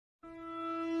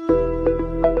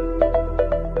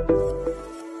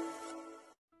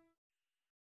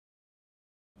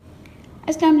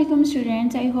Assalamu alaikum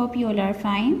students. I hope you all are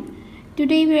fine.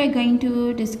 Today we are going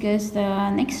to discuss the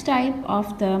next type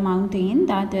of the mountain,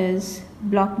 that is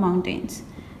block mountains.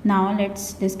 Now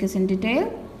let's discuss in detail.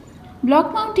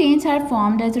 Block mountains are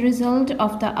formed as a result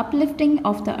of the uplifting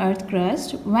of the earth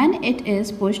crust when it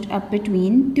is pushed up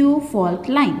between two fault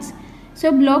lines.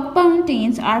 So block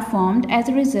mountains are formed as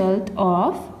a result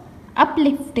of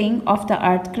uplifting of the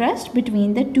earth crust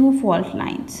between the two fault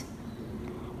lines.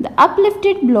 The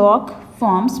uplifted block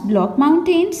forms block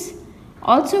mountains,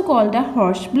 also called a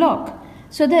horst block.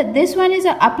 So this one is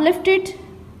an uplifted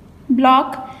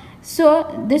block,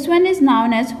 so this one is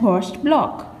known as horst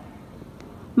block.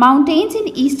 Mountains in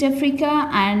East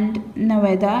Africa and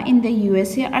Nevada in the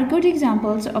USA are good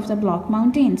examples of the block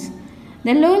mountains.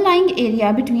 The low-lying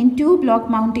area between two block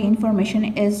mountain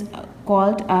formation is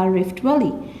called a rift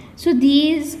valley. So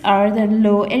these are the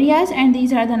low areas and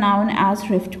these are known as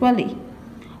rift valley.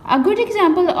 A good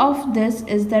example of this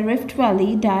is the Rift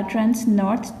Valley that runs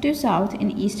north to south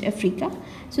in East Africa.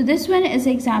 So this one is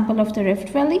an example of the Rift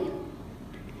Valley.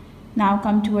 Now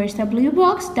come towards the blue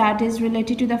box, that is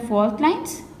related to the fault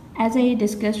lines, as I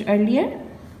discussed earlier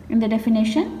in the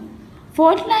definition.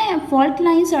 Fault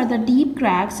lines are the deep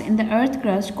cracks in the earth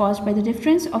crust caused by the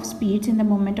difference of speeds in the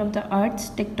movement of the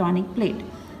earth's tectonic plate.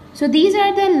 So these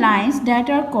are the lines that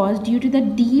are caused due to the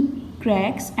deep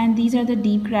cracks, and these are the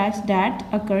deep cracks that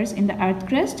occurs in the earth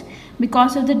crust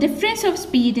because of the difference of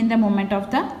speed in the movement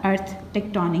of the earth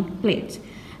tectonic plates.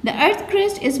 The earth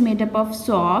crust is made up of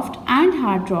soft and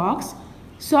hard rocks.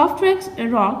 Soft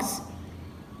rocks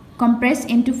compress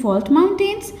into fault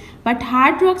mountains, but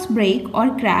hard rocks break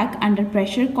or crack under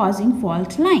pressure, causing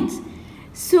fault lines.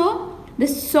 So the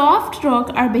soft rock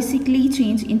are basically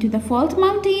changed into the fault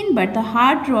mountain, but the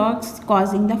hard rocks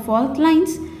causing the fault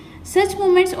lines. Such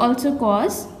movements also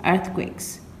cause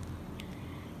earthquakes.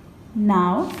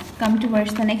 Now come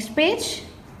towards the next page.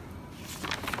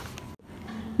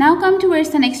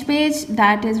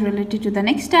 That is related to the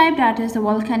next type, that is the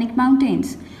volcanic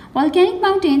mountains. Volcanic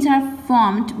mountains are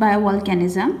formed by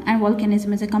volcanism, and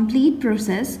volcanism is a complete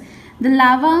process. The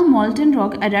lava, molten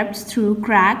rock erupts through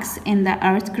cracks in the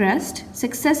earth crust.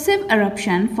 Successive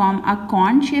eruptions form a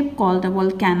cone shape called a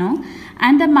volcano,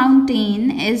 and the mountain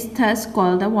is thus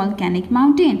called a volcanic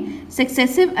mountain.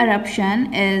 Successive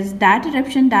eruption is that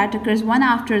eruption that occurs one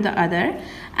after the other,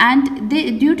 and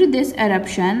due to this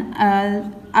eruption,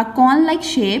 a cone-like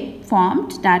shape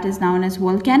formed, that is known as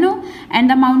volcano, and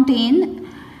the mountain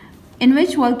in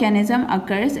which volcanism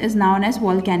occurs is known as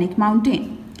volcanic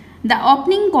mountain. The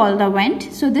opening called the vent,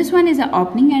 so this one is an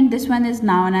opening and this one is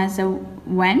known as a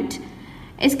vent,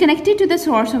 is connected to the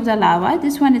source of the lava.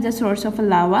 This one is the source of a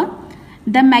lava.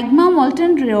 The magma,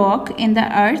 molten rock in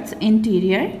the earth's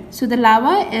interior. So the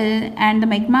lava and the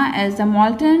magma is the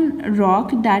molten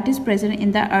rock that is present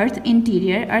in the earth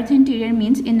interior. Earth interior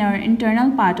means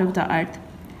internal part of the earth.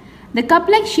 The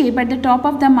cup-like shape at the top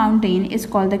of the mountain is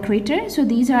called the crater. So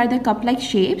these are the cup-like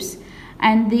shapes,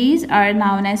 and these are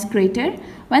known as crater.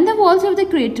 When the walls of the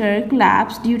crater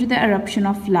collapse due to the eruption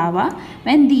of lava,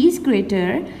 when these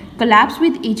craters collapse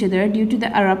with each other due to the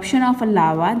eruption of a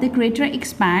lava, the crater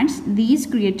expands. These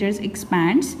craters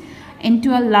expands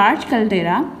into a large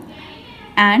caldera,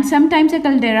 and sometimes a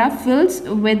caldera fills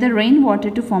with the rainwater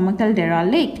to form a caldera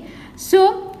lake.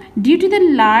 So due to the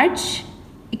large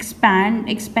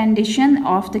expansion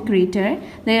of the crater,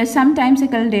 there sometimes a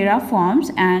caldera forms,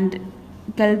 and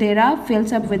caldera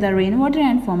fills up with the rainwater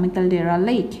and form a caldera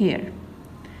lake here.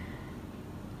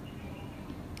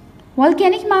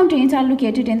 Volcanic mountains are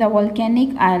located in the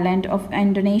volcanic island of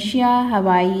Indonesia,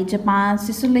 Hawaii, Japan,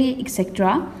 Sicily,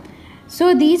 etc.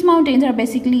 So these mountains are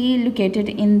basically located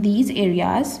in these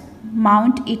areas: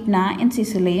 Mount Etna in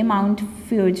Sicily, Mount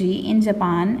Fuji in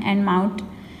Japan, and Mount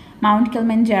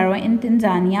Kilimanjaro in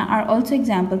Tanzania are also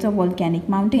examples of volcanic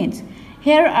mountains.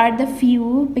 Here are the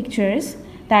few pictures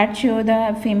that show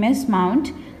the famous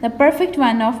mount. The perfect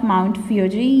one of Mount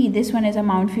Fuji, this one is a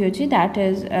Mount Fuji that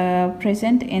is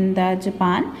present in the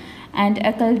Japan, and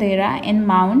a caldera in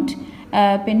Mount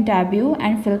Pinatubo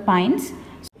and Philippines.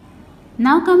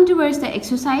 Now come towards the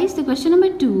exercise. The question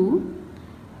number 2,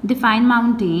 define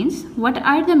mountains. What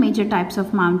are the major types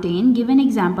of mountain? Give an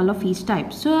example of each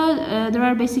type. So there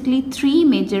are basically 3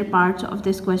 major parts of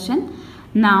this question.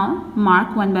 Now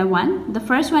mark one by one. The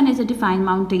first one is the define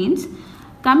mountains.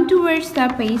 Come towards the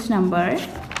page number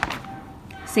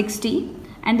 60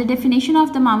 and the definition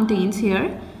of the mountains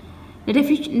here. The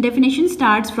definition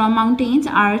starts from mountains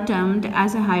are termed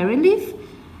as a high relief,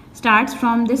 starts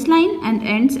from this line and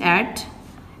ends at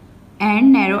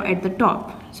and narrow at the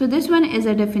top. So this one is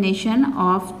a definition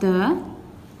of the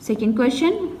second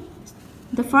question.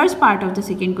 the first part of the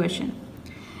second question.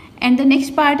 And the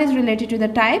next part is related to the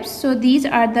types. So these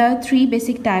are the three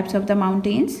basic types of the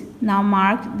mountains. Now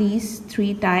mark these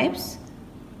three types.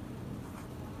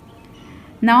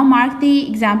 Now mark the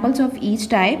examples of each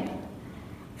type.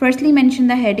 Firstly mention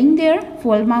the heading there,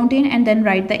 fold mountain, and then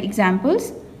write the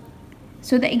examples.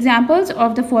 So the examples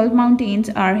of the fold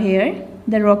mountains are here.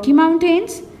 The Rocky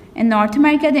Mountains in North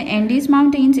America, the Andes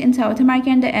Mountains in South America,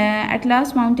 and the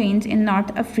Atlas Mountains in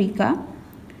North Africa.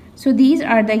 So these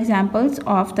are the examples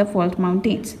of the fold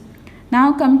mountains.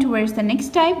 Now come towards the next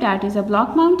type, that is a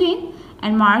block mountain,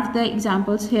 and mark the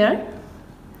examples here.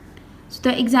 So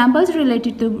the examples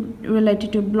related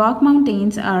to block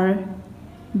mountains are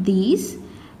these.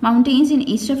 Mountains in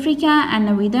East Africa and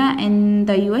Nevada in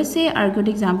the USA are good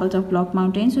examples of block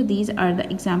mountains. So these are the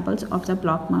examples of the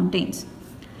block mountains.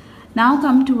 Now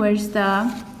come towards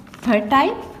the third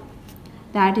type,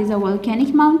 that is a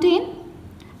volcanic mountain,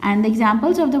 and the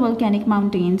examples of the volcanic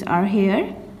mountains are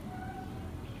here.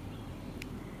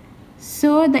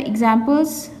 So the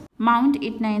examples: Mount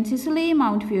Etna in Sicily,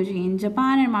 Mount Fuji in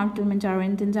Japan, and Mount Kilimanjaro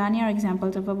in Tanzania are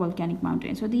examples of a volcanic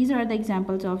mountain. So these are the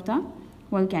examples of the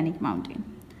volcanic mountain.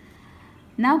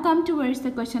 Now come towards the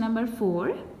question number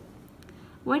 4.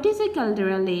 What is a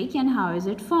caldera lake and how is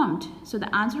it formed? So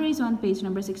the answer is on page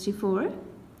number 64.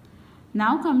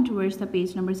 Now come towards the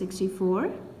page number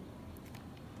 64.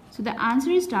 So the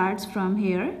answer starts from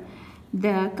here.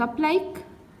 The cup-like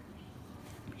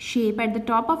shape at the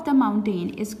top of the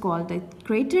mountain is called the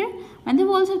crater. When the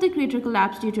walls of the crater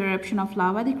collapse due to eruption of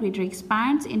lava, the crater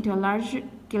expands into a large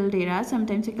caldera.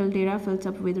 Sometimes a caldera fills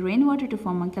up with rainwater to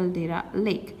form a caldera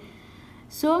lake.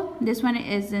 So this one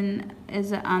is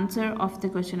the answer of the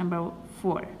question number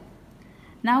 4.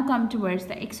 Now come towards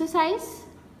the exercise.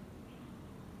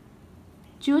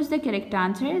 Choose the correct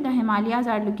answer. The Himalayas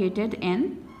are located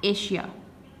in Asia.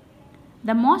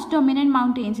 The most dominant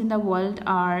mountains in the world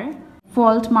are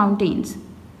fault mountains.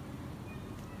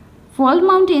 Fault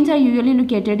mountains are usually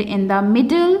located in the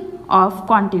middle of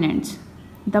continents.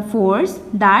 The force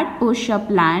that push up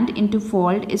land into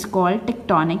fault is called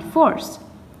tectonic force.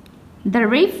 The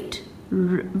Rift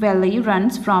Valley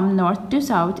runs from north to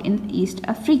south in East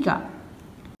Africa.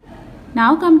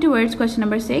 Now come towards question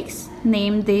number 6.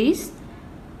 Name these.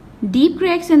 Deep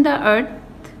cracks in the earth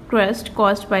crust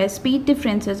caused by speed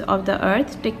differences of the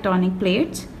earth's tectonic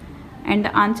plates. And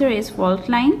the answer is fault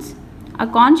lines. A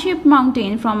cone-shaped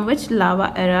mountain from which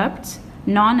lava erupts,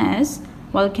 known as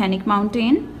volcanic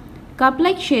mountain.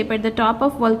 Cup-like shape at the top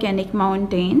of volcanic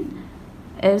mountain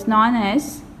is known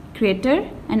as crater.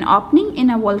 An opening in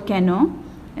a volcano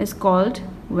is called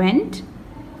vent.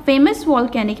 Famous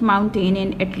volcanic mountain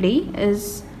in Italy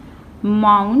is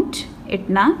Mount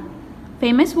Etna.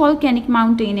 Famous volcanic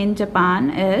mountain in Japan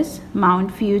is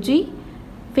Mount Fuji.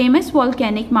 Famous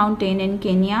volcanic mountain in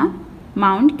Kenya,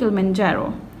 Mount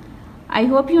Kilimanjaro. I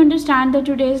hope you understand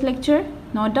today's lecture.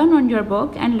 Note down on your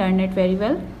book and learn it very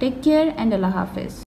well. Take care and Allah Hafiz.